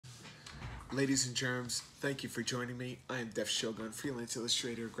Ladies and germs, thank you for joining me. I am Def Shogun, freelance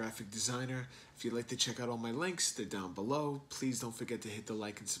illustrator, graphic designer. If you'd like to check out all my links, they're down below. Please don't forget to hit the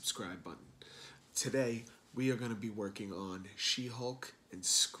like and subscribe button. Today, we are going to be working on She-Hulk and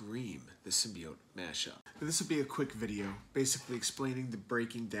Scream, the symbiote mashup. Now, this will be a quick video, basically explaining the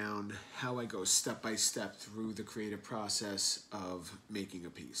breaking down, how I go step by step through the creative process of making a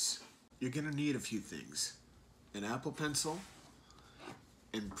piece. You're going to need a few things: an Apple Pencil,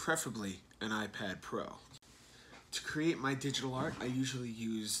 and preferably an iPad Pro. To create my digital art, I usually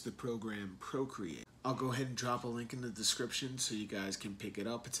use the program Procreate. I'll go ahead and drop a link in the description so you guys can pick it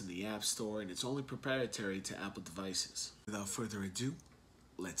up. It's in the App Store and it's only proprietary to Apple devices. Without further ado,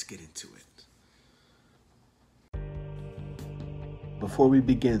 let's get into it. Before we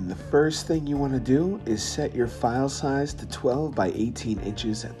begin, the first thing you want to do is set your file size to 12 by 18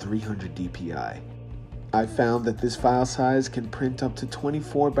 inches at 300 dpi. I found that this file size can print up to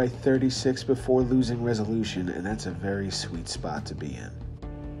 24 by 36 before losing resolution, and that's a very sweet spot to be in.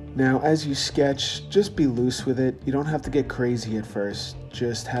 Now, as you sketch, just be loose with it. You don't have to get crazy at first.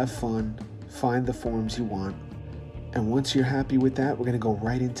 Just have fun, find the forms you want, and once you're happy with that, we're going to go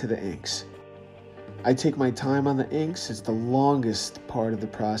right into the inks. I take my time on the inks. It's the longest part of the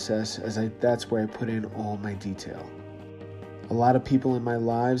process, as that's where I put in all my detail. A lot of people in my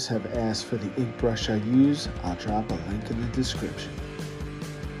lives have asked for the ink brush I use. I'll drop a link in the description.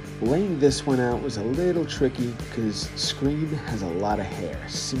 Laying this one out was a little tricky because Scream has a lot of hair,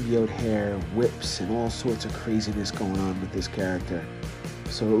 symbiote hair, whips, and all sorts of craziness going on with this character.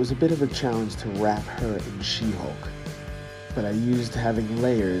 So it was a bit of a challenge to wrap her in She-Hulk. But I used having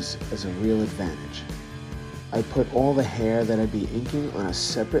layers as a real advantage. I put all the hair that I'd be inking on a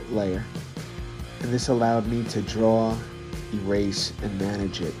separate layer, and this allowed me to draw, erase, and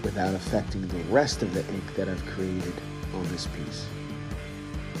manage it without affecting the rest of the ink that I've created on this piece.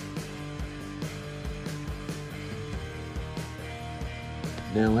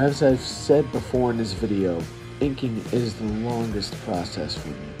 Now, as I've said before in this video, inking is the longest process for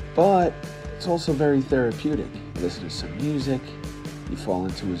me, but it's also very therapeutic. You listen to some music, you fall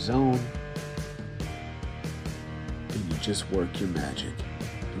into a zone, and you just work your magic.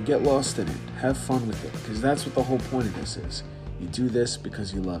 And get lost in it. Have fun with it, because that's what the whole point of this is. You do this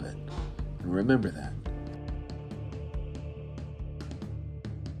because you love it. And remember that.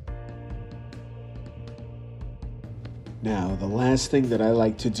 Now, the last thing that I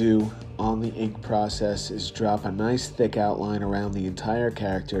like to do on the ink process is drop a nice thick outline around the entire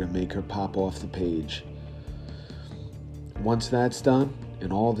character to make her pop off the page. Once that's done,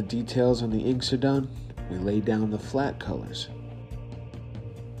 and all the details on the inks are done, we lay down the flat colors.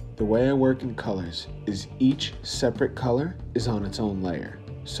 The way I work in colors is each separate color is on its own layer.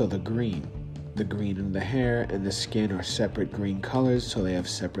 So the green in the hair and the skin are separate green colors, so they have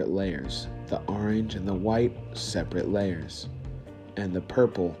separate layers. The orange and the white, separate layers. And the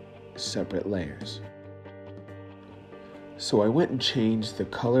purple, separate layers. So I went and changed the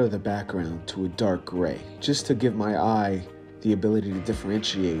color of the background to a dark gray, just to give my eye the ability to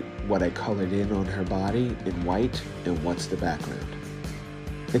differentiate what I colored in on her body in white and what's the background.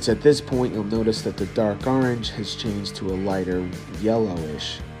 It's at this point you'll notice that the dark orange has changed to a lighter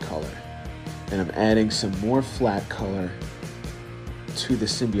yellowish color. And I'm adding some more flat color to the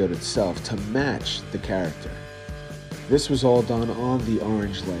symbiote itself to match the character. This was all done on the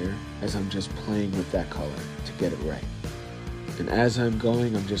orange layer as I'm just playing with that color to get it right. And as I'm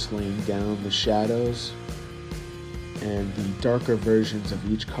going, I'm just laying down the shadows and the darker versions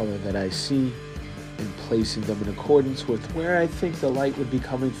of each color that I see, and placing them in accordance with where I think the light would be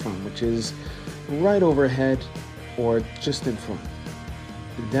coming from, which is right overhead or just in front.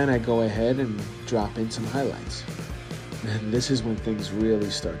 And then I go ahead and drop in some highlights. And this is when things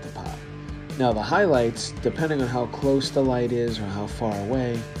really start to pop. Now the highlights, depending on how close the light is or how far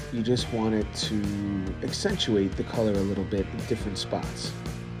away, you just want it to accentuate the color a little bit in different spots.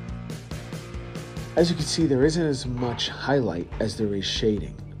 As you can see, there isn't as much highlight as there is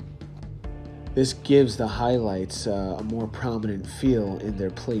shading. This gives the highlights a more prominent feel in their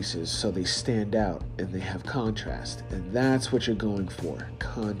places, so they stand out and they have contrast. And that's what you're going for,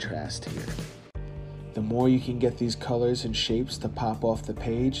 contrast here. The more you can get these colors and shapes to pop off the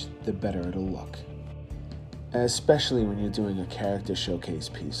page, the better it'll look. Especially when you're doing a character showcase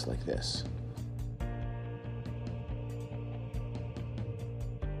piece like this.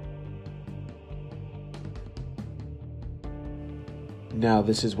 Now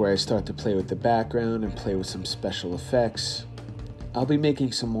this is where I start to play with the background and play with some special effects. I'll be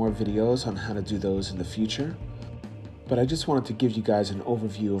making some more videos on how to do those in the future. but I just wanted to give you guys an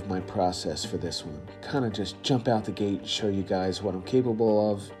overview of my process for this one. Kind of just jump out the gate and show you guys what I'm capable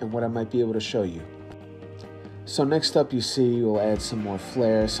of and what I might be able to show you. So next up, you see we'll add some more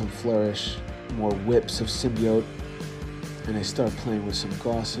flare, some flourish, more whips of symbiote, and I start playing with some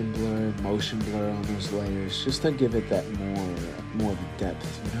Gaussian blur, motion blur on those layers, just to give it that more of a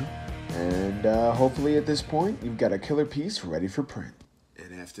depth, you know? And hopefully at this point, you've got a killer piece ready for print.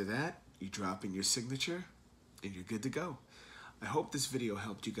 And after that, you drop in your signature, and you're good to go. I hope this video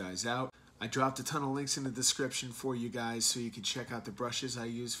helped you guys out. I dropped a ton of links in the description for you guys so you can check out the brushes I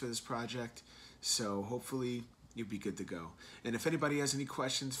use for this project. So hopefully you'll be good to go. And if anybody has any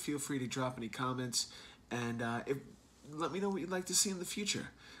questions, feel free to drop any comments, and let me know what you'd like to see in the future.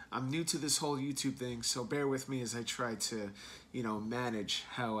 I'm new to this whole YouTube thing, so bear with me as I try to, manage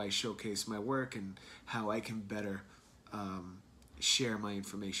how I showcase my work and how I can better share my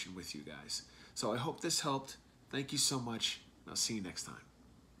information with you guys. So I hope this helped. Thank you so much. I'll see you next time.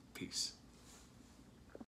 Peace.